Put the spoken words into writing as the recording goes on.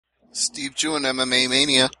Steve Jewin, MMA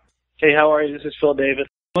Mania. Hey, how are you? This is Phil Davis.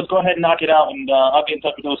 Let's go ahead and knock it out, and I'll get in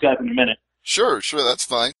touch with those guys in a minute. Sure, that's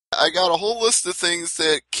fine. I got a whole list of things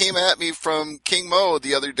that came at me from King Mo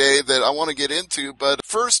the other day that I want to get into, but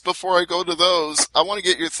first, before I go to those, I want to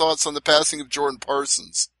get your thoughts on the passing of Jordan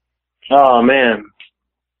Parsons. Oh, man.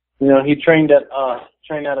 You know, he trained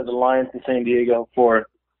out of the Lions in San Diego for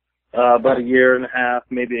about a year and a half,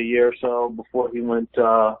 maybe a year or so, before he went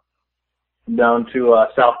down to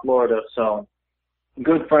South Florida. So,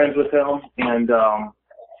 good friends with him, and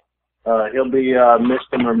he'll be missed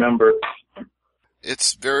and remembered.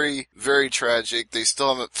 It's very, very tragic. They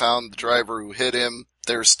still haven't found the driver who hit him.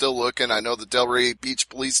 They're still looking. I know the Delray Beach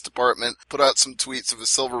Police Department put out some tweets of a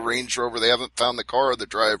silver Range Rover. They haven't found the car or the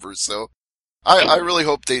driver, so I really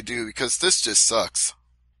hope they do, because this just sucks.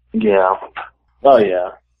 Yeah. Oh,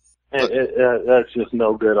 yeah. That's just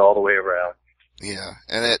no good all the way around. Yeah,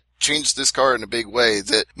 and it changed this car in a big way.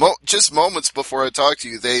 That just moments before I talked to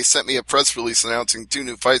you, they sent me a press release announcing 2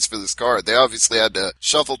 new fights for this card. They obviously had to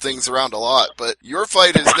shuffle things around a lot, but your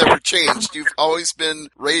fight has never changed. You've always been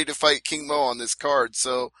ready to fight King Mo on this card,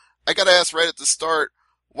 so I gotta ask right at the start,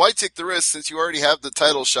 why take the risk since you already have the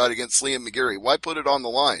title shot against Liam McGarry? Why put it on the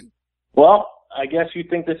line? Well, I guess you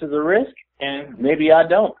think this is a risk, and maybe I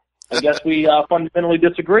don't. I guess we fundamentally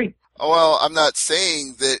disagree. Well, I'm not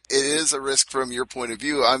saying that it is a risk from your point of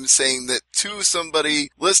view. I'm saying that to somebody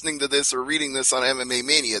listening to this or reading this on MMA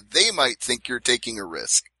Mania, they might think you're taking a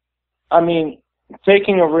risk. I mean,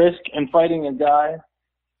 taking a risk and fighting a guy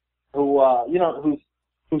who,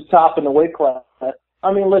 who's top in the weight class.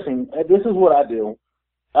 I mean, listen, this is what I do.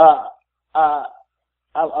 I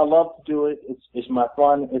love to do it. It's my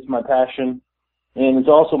fun. It's my passion. And it's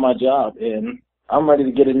also my job. And I'm ready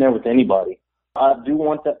to get in there with anybody. I do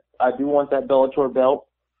want that Bellator belt.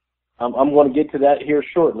 I'm going to get to that here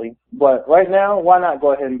shortly. But right now, why not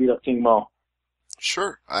go ahead and beat up King Mo?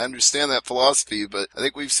 Sure, I understand that philosophy, but I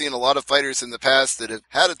think we've seen a lot of fighters in the past that have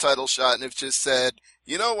had a title shot and have just said,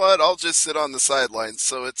 you know what, I'll just sit on the sidelines.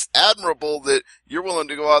 So it's admirable that you're willing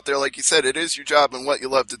to go out there. Like you said, it is your job and what you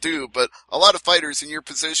love to do, but a lot of fighters in your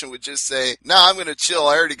position would just say, nah, I'm going to chill.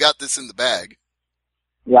 I already got this in the bag.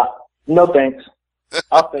 Yeah, no thanks.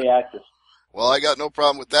 I'll stay active. Well, I got no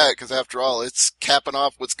problem with that, because after all, it's capping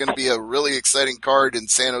off what's going to be a really exciting card in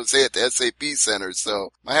San Jose at the SAP Center,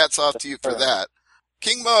 so my hat's off to you for that.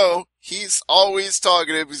 King Mo, he's always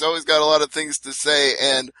talkative, he's always got a lot of things to say,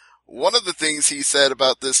 and one of the things he said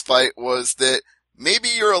about this fight was that maybe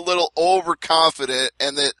you're a little overconfident,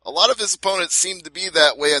 and that a lot of his opponents seem to be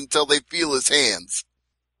that way until they feel his hands.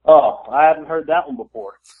 Oh, I haven't heard that one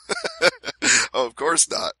before. Oh, of course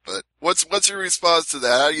not. But what's your response to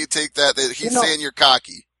that? How do you take that he's saying you're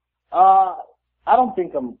cocky? I don't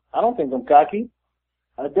think I'm cocky.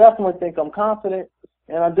 I definitely think I'm confident,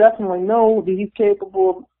 and I definitely know that he's capable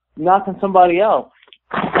of knocking somebody out.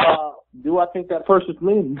 Do I think that person's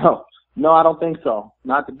me? No, I don't think so.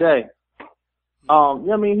 Not today. I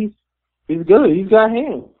mean, he's good. He's got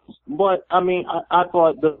hands. But, I mean, I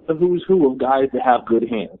thought the who's who of guys that have good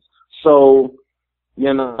hands. So,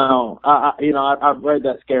 I've read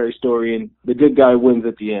that scary story, and the good guy wins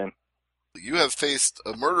at the end. You have faced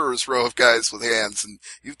a murderous row of guys with hands, and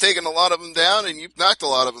you've taken a lot of them down, and you've knocked a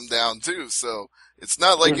lot of them down, too. So it's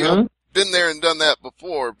not like you've been there and done that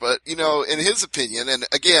before. But, in his opinion, and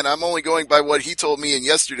again, I'm only going by what he told me in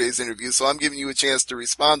yesterday's interview, so I'm giving you a chance to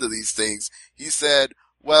respond to these things. He said,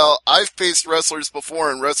 well, I've faced wrestlers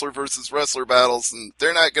before in wrestler versus wrestler battles, and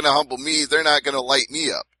they're not going to humble me. They're not going to light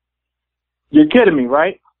me up. You're kidding me,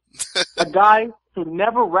 right? A guy who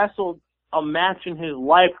never wrestled a match in his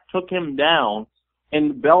life took him down,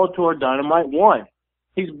 and Bellator Dynamite won.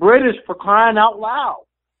 He's British, for crying out loud.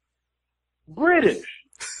 British.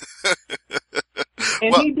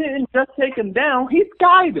 And he didn't just take him down, he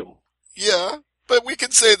skied him. Yeah. But we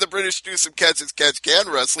can say the British do some catch-as-catch-can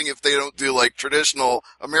wrestling if they don't do, like, traditional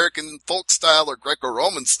American folk style or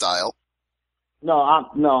Greco-Roman style. No,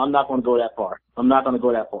 I'm not going to go that far. I'm not going to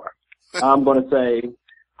go that far. I'm going to say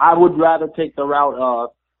I would rather take the route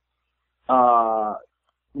of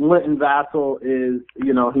Linton Vassell is,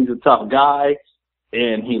 he's a tough guy,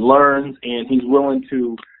 and he learns, and he's willing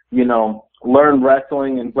to, learn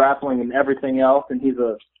wrestling and grappling and everything else, and he's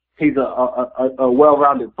a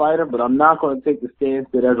well-rounded fighter, but I'm not going to take the stance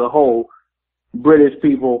that as a whole, British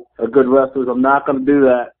people are good wrestlers. I'm not going to do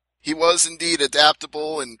that. He was indeed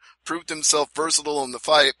adaptable and proved himself versatile in the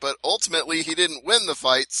fight, but ultimately he didn't win the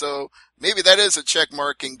fight, so maybe that is a check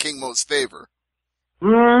mark in King Mo's favor.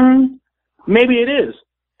 Maybe it is.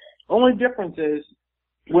 Only difference is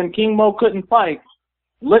when King Mo couldn't fight,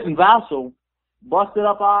 Linton Vassell busted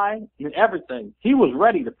up eye, and everything. He was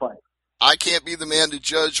ready to fight. I can't be the man to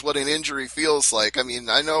judge what an injury feels like. I mean,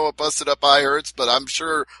 I know a busted up eye hurts, but I'm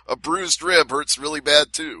sure a bruised rib hurts really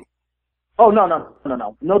bad too. Oh,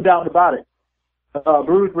 no doubt about it.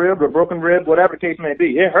 Bruised rib or broken rib, whatever the case may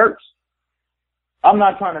be, it hurts. I'm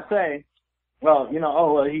not trying to say, well, he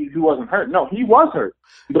wasn't hurt. No, he was hurt.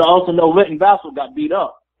 But I also know Linton Vassell got beat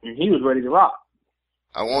up, and he was ready to rock.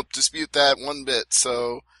 I won't dispute that one bit.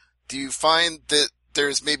 So, do you find that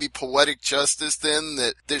there's maybe poetic justice then,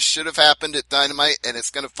 that this should have happened at Dynamite and it's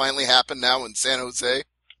going to finally happen now in San Jose?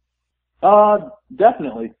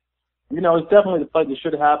 Definitely. It's definitely the fight that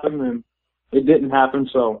should have happened, and it didn't happen,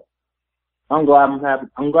 so I'm glad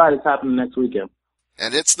it's happening next weekend.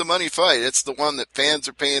 And it's the money fight. It's the one that fans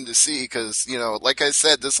are paying to see because, like I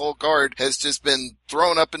said, this whole card has just been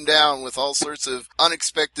thrown up and down with all sorts of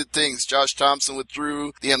unexpected things. Josh Thompson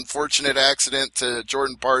withdrew, the unfortunate accident to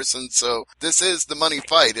Jordan Parsons. So this is the money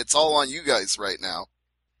fight. It's all on you guys right now.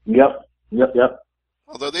 Yep.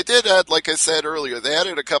 Although they did add, like I said earlier, they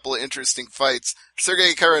added a couple of interesting fights.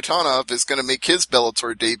 Sergey Kharitonov is going to make his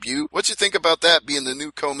Bellator debut. What you think about that being the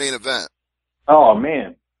new co-main event? Oh,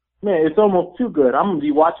 man, it's almost too good. I'm gonna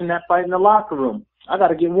be watching that fight in the locker room. I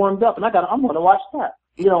gotta get warmed up, and I'm gonna watch that.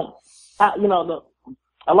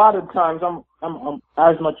 A lot of times I'm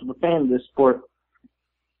as much of a fan of this sport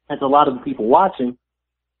as a lot of the people watching,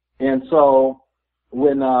 and so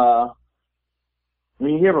when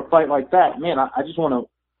you hear a fight like that, man,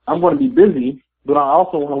 I'm gonna be busy, but I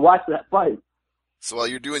also want to watch that fight. So while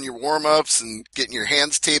you're doing your warm-ups and getting your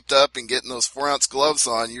hands taped up and getting those 4-ounce gloves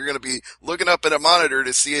on, you're going to be looking up at a monitor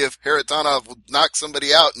to see if Kharitonov will knock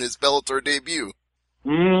somebody out in his Bellator debut.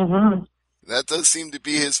 Mm-hmm. That does seem to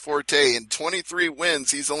be his forte. In 23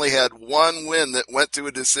 wins, he's only had one win that went to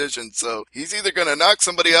a decision. So he's either going to knock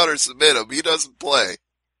somebody out or submit him. He doesn't play.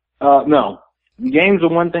 No. Games are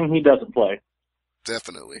one thing he doesn't play.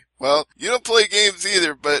 Definitely. Well, you don't play games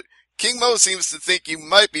either, but King Mo seems to think you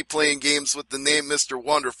might be playing games with the name Mr.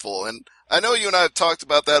 Wonderful, and I know you and I have talked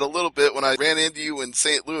about that a little bit when I ran into you in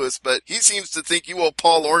St. Louis, but he seems to think you owe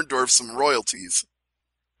Paul Orndorff some royalties.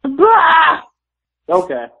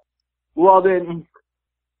 Okay. Well then,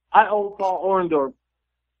 I owe Paul Orndorff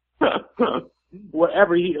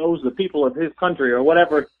whatever he owes the people of his country or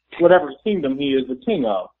whatever kingdom he is the king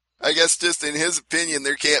of. I guess just in his opinion,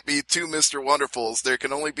 there can't be two Mr. Wonderfuls. There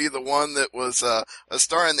can only be the one that was a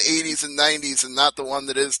star in the 80s and 90s and not the one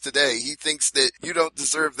that is today. He thinks that you don't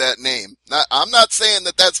deserve that name. I'm not saying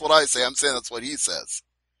that that's what I say. I'm saying that's what he says.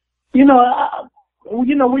 We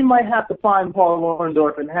might have to find Paul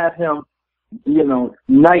Orndorff and have him,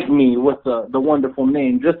 knight me with the wonderful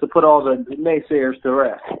name just to put all the naysayers to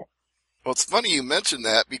rest. Well, it's funny you mentioned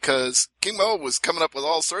that because King Mo was coming up with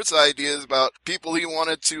all sorts of ideas about people he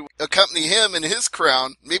wanted to accompany him in his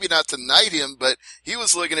crown. Maybe not to knight him, but he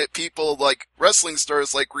was looking at people like wrestling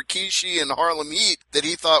stars like Rikishi and Harlem Heat that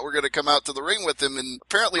he thought were going to come out to the ring with him, and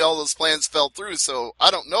apparently all those plans fell through, so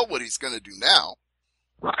I don't know what he's going to do now.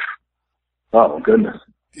 Oh, goodness.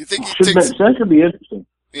 Do you think that should be interesting.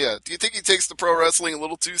 Yeah. Do you think he takes the pro wrestling a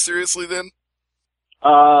little too seriously then?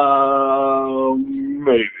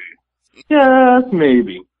 Maybe. Yes,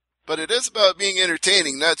 maybe. But it is about being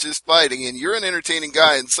entertaining, not just fighting, and you're an entertaining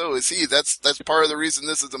guy, and so is he. That's part of the reason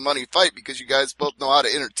this is a money fight, because you guys both know how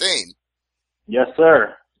to entertain. Yes,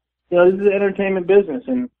 sir. This is an entertainment business,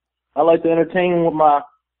 and I like to entertain with my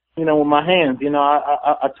hands.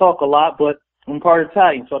 I talk a lot, but I'm part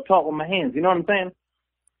Italian, so I talk with my hands. You know what I'm saying?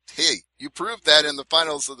 Hey, you proved that in the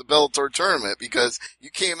finals of the Bellator tournament, because you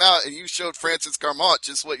came out and you showed Francis Carmont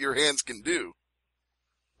just what your hands can do.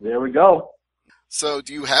 There we go. So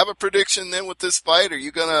do you have a prediction then with this fight? Are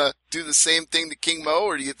you going to do the same thing to King Mo,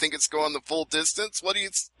 or do you think it's going the full distance? What do you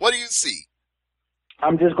see?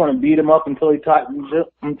 I'm just going to beat him up until he decides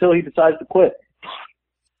to quit.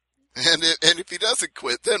 And if he doesn't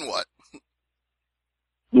quit, then what?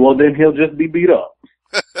 Well, then he'll just be beat up.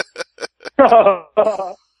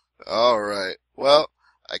 All right. Well,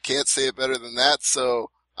 I can't say it better than that, so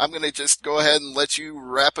I'm going to just go ahead and let you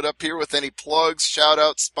wrap it up here with any plugs,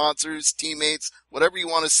 shout-outs, sponsors, teammates, whatever you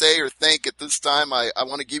want to say or thank at this time. I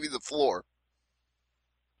want to give you the floor.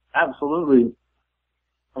 Absolutely.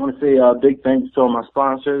 I want to say big thanks to all my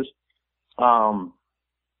sponsors,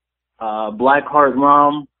 Blackheart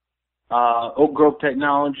Rum, Oak Grove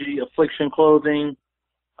Technology, Affliction Clothing,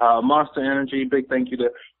 Monster Energy. Big thank you to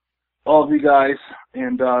all of you guys,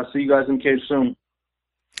 and see you guys in cage soon.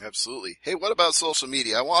 Absolutely. Hey, what about social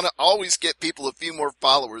media? I want to always get people a few more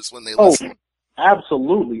followers when they listen.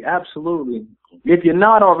 Absolutely. If you're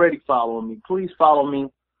not already following me, please follow me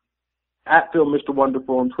at Phil Mr.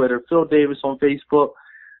 Wonderful on Twitter, Phil Davis on Facebook,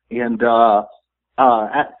 and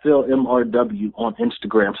at Phil MRW on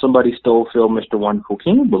Instagram. Somebody stole Phil Mr. Wonderful.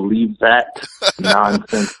 Can you believe that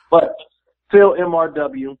nonsense? But Phil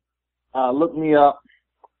MRW, look me up,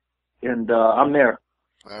 and I'm there.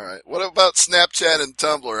 All right. What about Snapchat and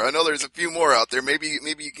Tumblr? I know there's a few more out there. Maybe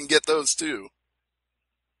you can get those too.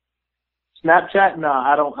 Snapchat? No,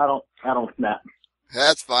 I don't snap.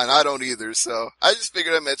 That's fine. I don't either. So I just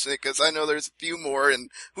figured I'd mention it because I know there's a few more. And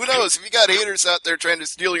who knows, if you got haters out there trying to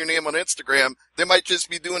steal your name on Instagram, they might just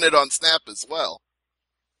be doing it on Snap as well.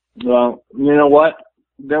 Well, you know what?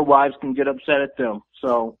 Their wives can get upset at them.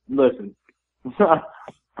 So listen,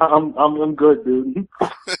 I'm good, dude.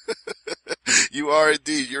 You are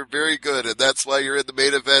indeed. You're very good, and that's why you're in the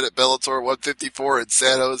main event at Bellator 154 in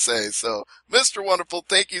San Jose. So, Mr. Wonderful,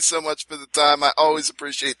 thank you so much for the time. I always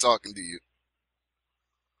appreciate talking to you.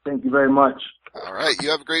 Thank you very much. All right. You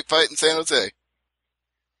have a great fight in San Jose.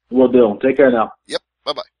 Will do. Take care now. Yep.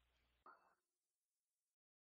 Bye-bye.